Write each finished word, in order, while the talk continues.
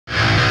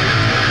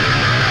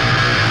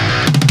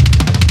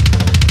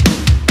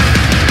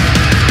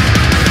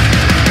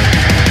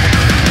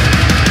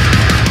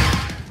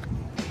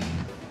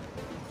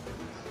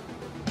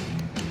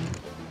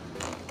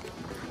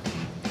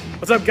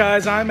What's up,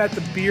 guys? I'm at the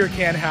Beer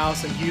Can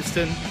House in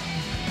Houston.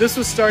 This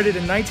was started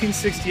in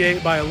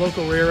 1968 by a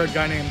local railroad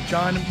guy named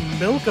John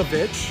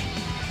Milkovich.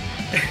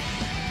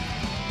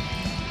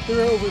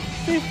 There are over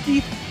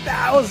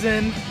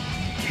 50,000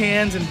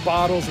 cans and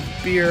bottles of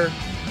beer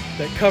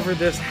that cover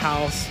this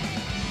house.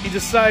 He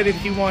decided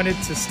he wanted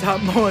to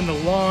stop mowing the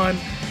lawn,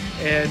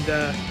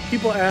 and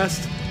people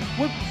asked,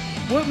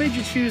 what made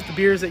you choose the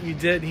beers that you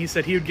did? And he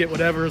said he would get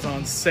whatever was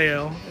on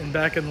sale. And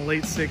back in the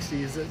late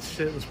 60s, that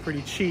shit was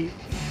pretty cheap.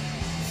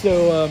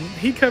 So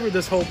he covered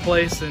this whole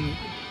place in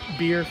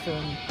beer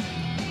from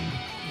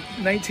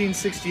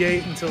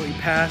 1968 until he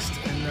passed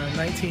in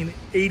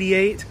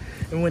 1988.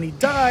 And when he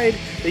died,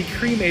 they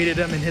cremated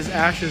him, and his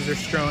ashes are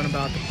strewn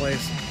about the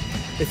place.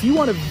 If you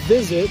want to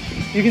visit,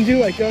 you can do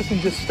like us and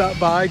just stop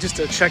by just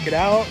to check it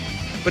out.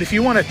 But if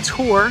you want a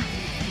tour,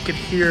 you can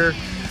hear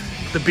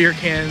the beer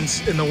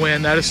cans in the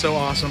wind. That is so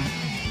awesome.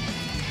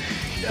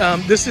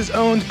 This is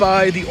owned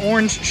by the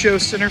Orange Show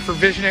Center for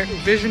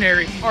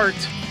Visionary Art.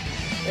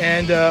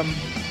 And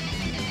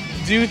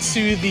due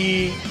to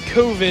the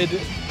COVID,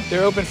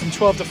 they're open from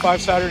 12 to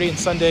 5 Saturday and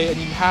Sunday, and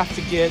you have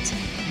to get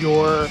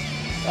your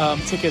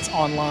tickets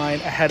online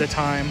ahead of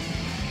time.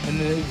 And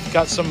then they've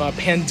got some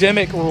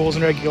pandemic rules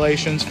and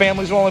regulations.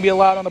 Families will only be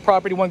allowed on the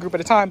property one group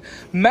at a time.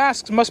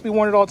 Masks must be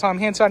worn at all times.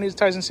 Hand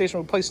sanitizing station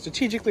will be placed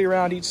strategically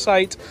around each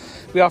site.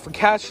 We offer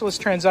cashless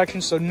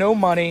transactions, so no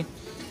money.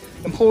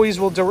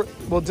 Employees will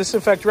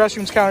disinfect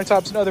restrooms,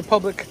 countertops, and other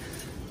public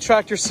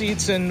tractor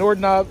seats and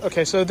doorknob.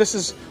 Okay, so this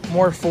is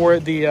more for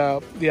the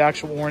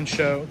actual Orange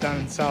Show down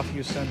in South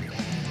Houston.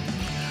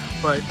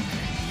 But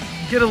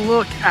get a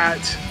look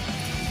at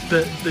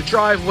the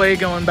driveway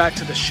going back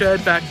to the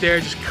shed back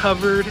there, just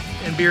covered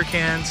in beer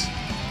cans.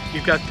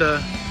 You've got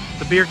the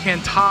beer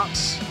can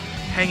tops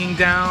hanging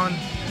down,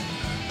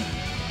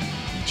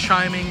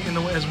 chiming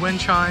as wind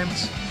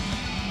chimes.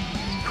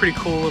 It's a pretty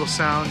cool little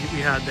sound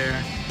we had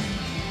there.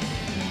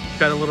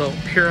 Got a little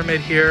pyramid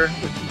here.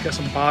 We've got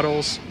some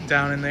bottles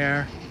down in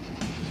there.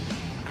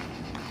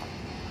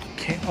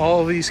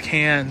 All these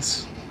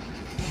cans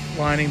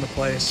lining the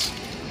place.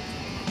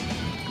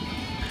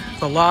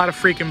 It's a lot of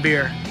freaking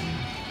beer.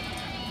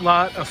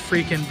 Lot of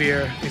freaking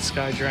beer this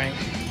guy drank.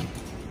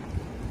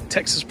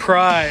 Texas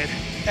Pride,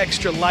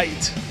 extra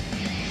light.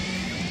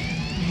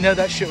 You know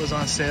that shit was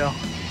on sale.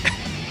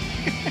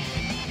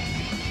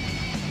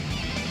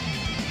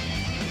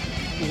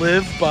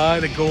 Live by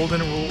the golden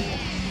rule.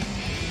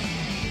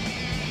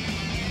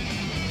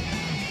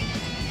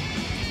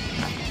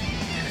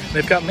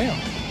 They've got mail.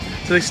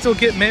 So they still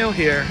get mail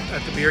here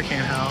at the Beer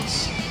Can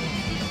House.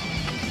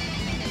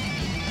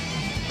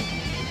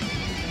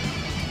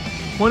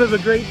 One of the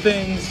great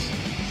things.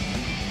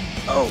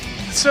 Oh,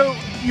 so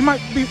you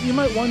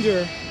might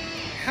wonder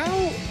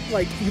how,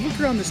 like, you look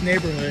around this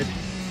neighborhood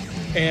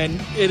and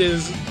it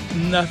is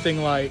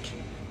nothing like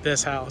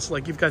this house.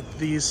 Like, you've got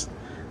these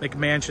like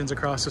mansions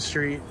across the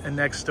street and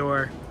next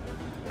door.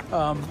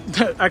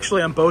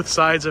 Actually, on both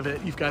sides of it,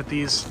 you've got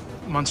these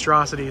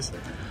monstrosities.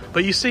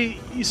 But you see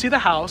the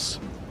house.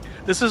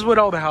 This is what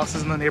all the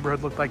houses in the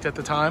neighborhood looked like at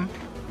the time.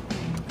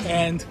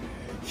 And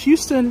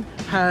Houston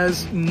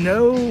has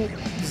no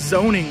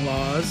zoning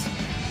laws,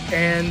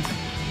 and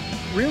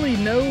really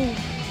no,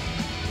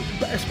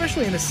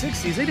 especially in the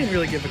 60s, they didn't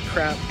really give a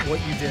crap what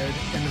you did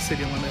in the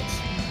city limits.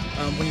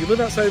 When you live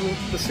outside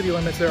the city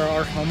limits, there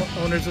are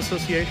homeowners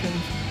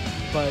associations,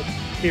 but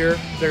here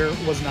there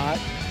was not.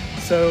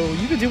 So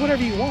you could do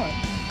whatever you want.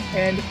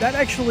 And that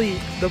actually,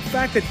 the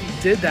fact that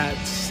he did that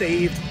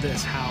saved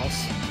this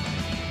house.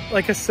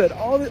 Like I said,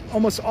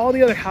 almost all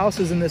the other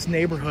houses in this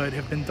neighborhood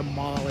have been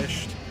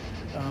demolished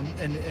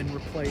and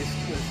replaced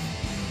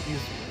with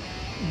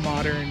these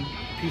modern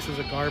pieces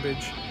of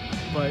garbage.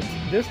 But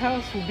this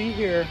house will be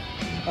here,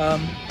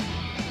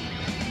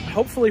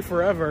 hopefully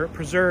forever,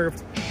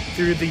 preserved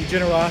through the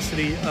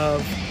generosity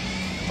of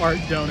art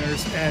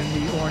donors and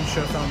the Orange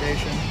Show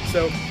Foundation.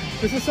 So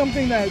this is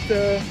something that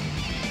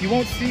you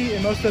won't see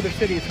in most other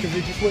cities because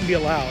it just wouldn't be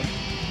allowed.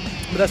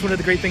 But that's one of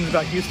the great things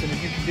about Houston,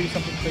 is you can do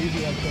something crazy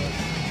like this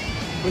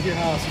with your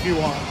house if you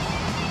want.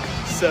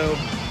 So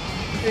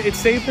it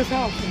saved this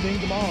house from being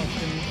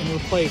demolished and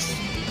replaced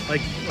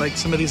like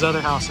some of these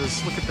other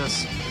houses. Look at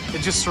this.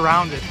 It's just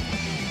surrounded.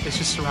 It's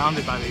just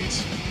surrounded by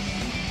these.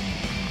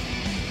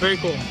 Very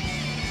cool.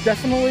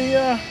 Definitely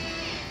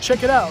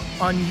check it out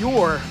on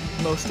your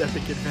most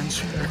epic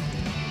adventure.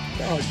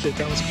 Oh shit,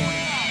 that was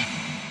corny.